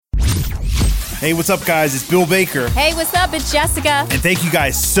Hey, what's up, guys? It's Bill Baker. Hey, what's up? It's Jessica. And thank you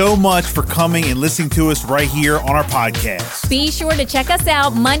guys so much for coming and listening to us right here on our podcast. Be sure to check us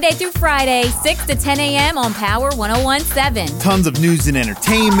out Monday through Friday, 6 to 10 a.m. on Power 101.7. Tons of news and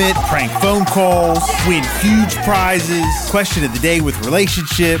entertainment, prank phone calls, win huge prizes, question of the day with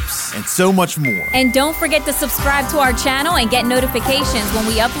relationships, and so much more. And don't forget to subscribe to our channel and get notifications when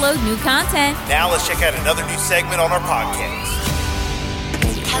we upload new content. Now let's check out another new segment on our podcast.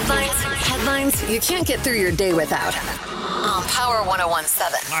 Headlines you can't get through your day without. On Power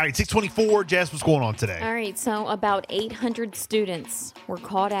 101.7. All right, 624. Jess, what's going on today? All right, so about 800 students were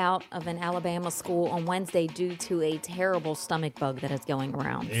caught out of an Alabama school on Wednesday due to a terrible stomach bug that is going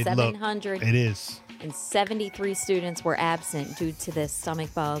around. It is. 773 students were absent due to this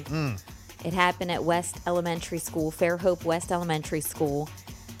stomach bug. It happened at West Elementary School, Fairhope West Elementary School.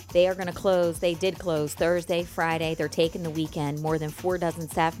 They are going to close. They did close Thursday, Friday. They're taking the weekend. More than 4 dozen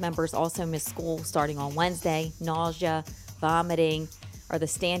staff members also missed school starting on Wednesday. Nausea, vomiting are the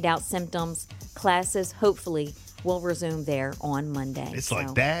standout symptoms. Classes, hopefully, will resume there on Monday. It's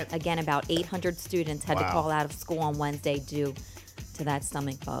like that? Again, about 800 students had to call out of school on Wednesday due to that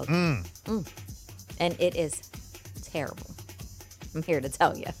stomach bug. And it is terrible. I'm here to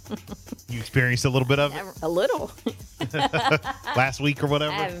tell you. You experienced a little bit of it? A little. Last week or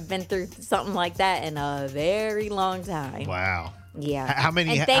whatever? I haven't been through something like that in a very long time. Wow. Yeah. How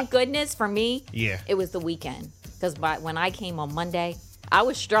many? And thank goodness for me, Yeah. it was the weekend. Because when I came on Monday, I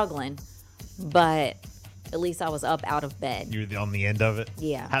was struggling, but at least I was up out of bed. You're on the end of it?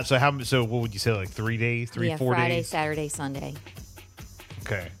 Yeah. So what would you say, like 3 days, 4 days? Friday, Saturday, Sunday.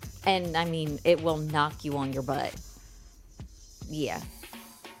 Okay. And, I mean, it will knock you on your butt. Yeah.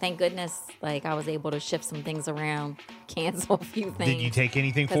 Thank goodness, like, I was able to shift some things around, cancel a few things. Did you take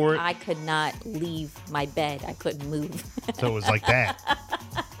anything for it? I could not leave my bed. I couldn't move. So it was like that.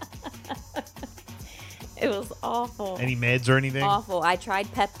 It was awful. Any meds or anything? Awful. I tried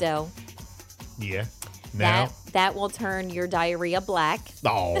Pepto. Yeah. Now? That will turn your diarrhea black.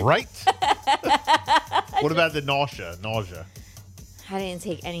 All right. What about the nausea? I didn't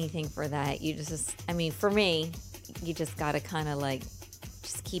take anything for that. For me, you just got to kind of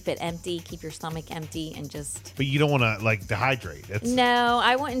just keep it empty, keep your stomach empty, and just... But you don't want to, dehydrate. No,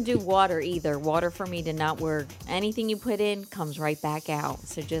 I wouldn't do water either. Water for me did not work. Anything you put in comes right back out.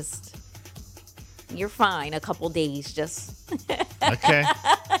 So just... You're fine a couple days, just... Okay.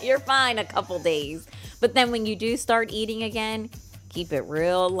 You're fine a couple days. But then when you do start eating again, keep it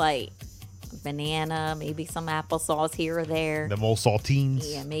real light. Banana, maybe some applesauce here or there. Them old saltines.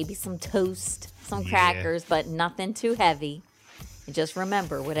 Yeah, maybe some toast, some crackers, but nothing too heavy. And just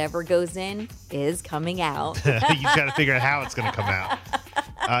remember, whatever goes in is coming out. You got to figure out how it's going to come out.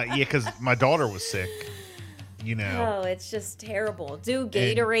 Because my daughter was sick. Oh, it's just terrible. Do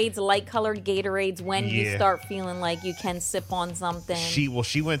Gatorades, light-colored Gatorades, when you start feeling like you can sip on something.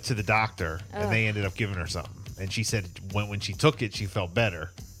 She went to the doctor, and they ended up giving her something. And she said when she took it, she felt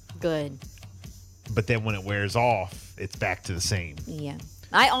better. Good. But then when it wears off, it's back to the same. Yeah.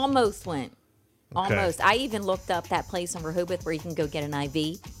 I almost went. Okay. Almost. I even looked up that place in Rehoboth where you can go get an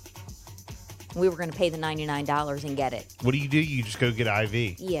IV. We were going to pay the $99 and get it. What do? You just go get an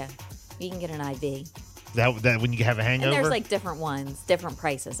IV? Yeah. You can get an IV. That when you have a hangover? And there's different ones, different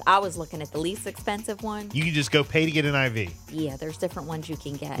prices. I was looking at the least expensive one. You can just go pay to get an IV. Yeah, there's different ones you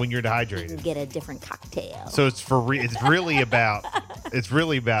can get. When you're dehydrated. You can get a different cocktail. So it's it's really about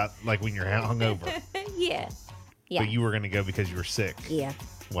when you're hungover. Yeah. But you were going to go because you were sick. Yeah.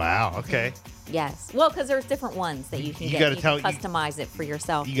 Wow. Okay. Yes. Well, because there's different ones that you can get. You can customize it for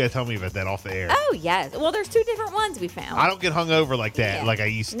yourself. You got to tell me about that off the air. Oh, yes. Well, there's 2 different ones we found. I don't get hungover like that, like I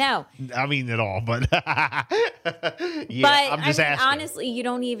used to. No. I mean, at all, but yeah, but, I'm just asking. Honestly, you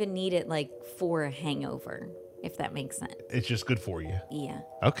don't even need it for a hangover, if that makes sense. It's just good for you. Yeah.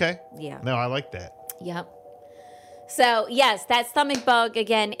 Okay. Yeah. No, I like that. Yep. So, yes, that stomach bug,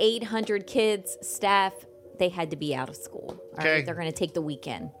 again, 800 kids, staff, they had to be out of school. All right? They're going to take the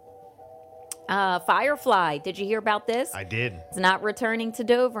weekend. Firefly, did you hear about this? I did. It's not returning to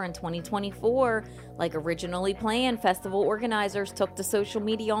Dover in 2024 like originally planned. Festival organizers took to social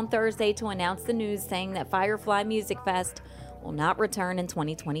media on Thursday to announce the news, saying that Firefly Music Fest will not return in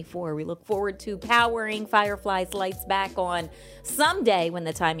 2024. We look forward to powering Firefly's lights back on someday when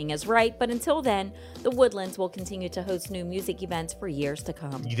the timing is right, but until then, the Woodlands will continue to host new music events for years to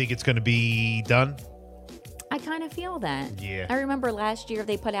come. You think it's going to be done? I kind of feel that. Yeah. I remember last year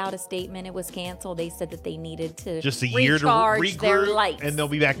they put out a statement. It was canceled. They said that they needed to just a year to recharge their lights. And they'll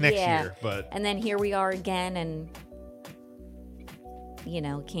be back next year. But and then here we are again, and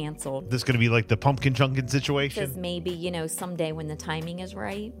canceled. This is going to be like the pumpkin chunkin Because situation. maybe, someday when the timing is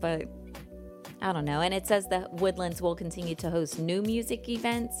right, but I don't know. And it says that Woodlands will continue to host new music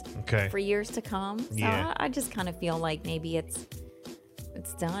events Okay. for years to come. So Yeah. I just kind of feel like maybe it's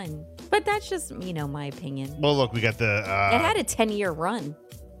done. But that's just, my opinion. Well, look, we got the. It had a 10-year run.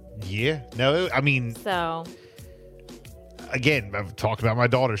 Yeah. No, I mean, So, again, I've talked about my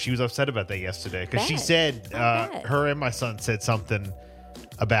daughter. She was upset about that yesterday because she Bet. said I bet. her and my son said something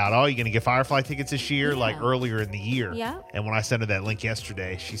about, you're going to get Firefly tickets this year, like Yeah. earlier in the year. Yeah. And when I sent her that link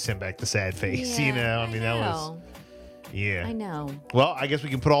yesterday, she sent back the sad face. yeah, I mean, that was, yeah. I know. Well, I guess we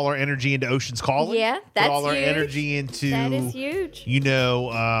can put all our energy into Ocean's Calling. Yeah, Put that's all our huge. energy into, That is huge.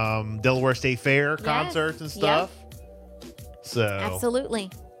 Delaware State Fair Yes. concerts and Yep. stuff. So,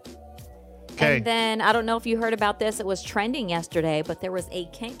 Absolutely. okay. And then, I don't know if you heard about this. It was trending yesterday, but there was a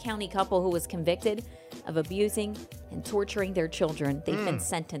Kent County couple who was convicted of abusing and torturing their children. They've been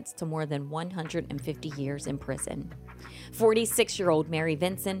sentenced to more than 150 years in prison. 46-year-old Mary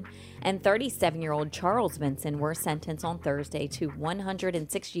Vinson and 37-year-old Charles Vinson were sentenced on Thursday to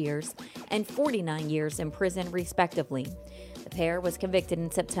 106 years and 49 years in prison, respectively. The pair was convicted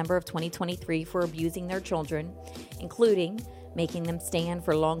in September of 2023 for abusing their children, including making them stand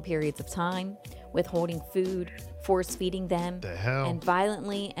for long periods of time, withholding food, force feeding them, The hell? and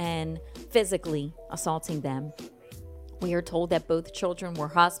violently and physically assaulting them. We are told that both children were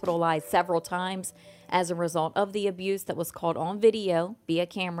hospitalized several times as a result of the abuse that was caught on video via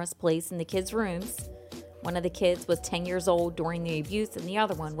cameras placed in the kids' rooms. One of the kids was 10 years old during the abuse, and the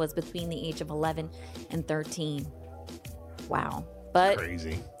other one was between the age of 11 and 13. Wow. But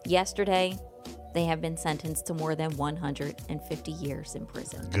Crazy. yesterday, they have been sentenced to more than 150 years in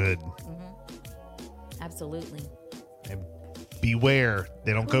prison. Good. Absolutely. And beware,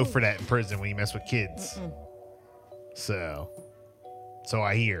 they don't go for that in prison when you mess with kids. So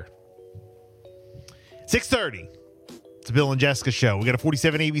I hear. 6:30. It's the Bill and Jessica show. We got a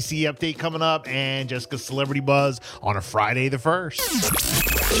 47 ABC update coming up and Jessica's Celebrity Buzz on a Friday the 1st.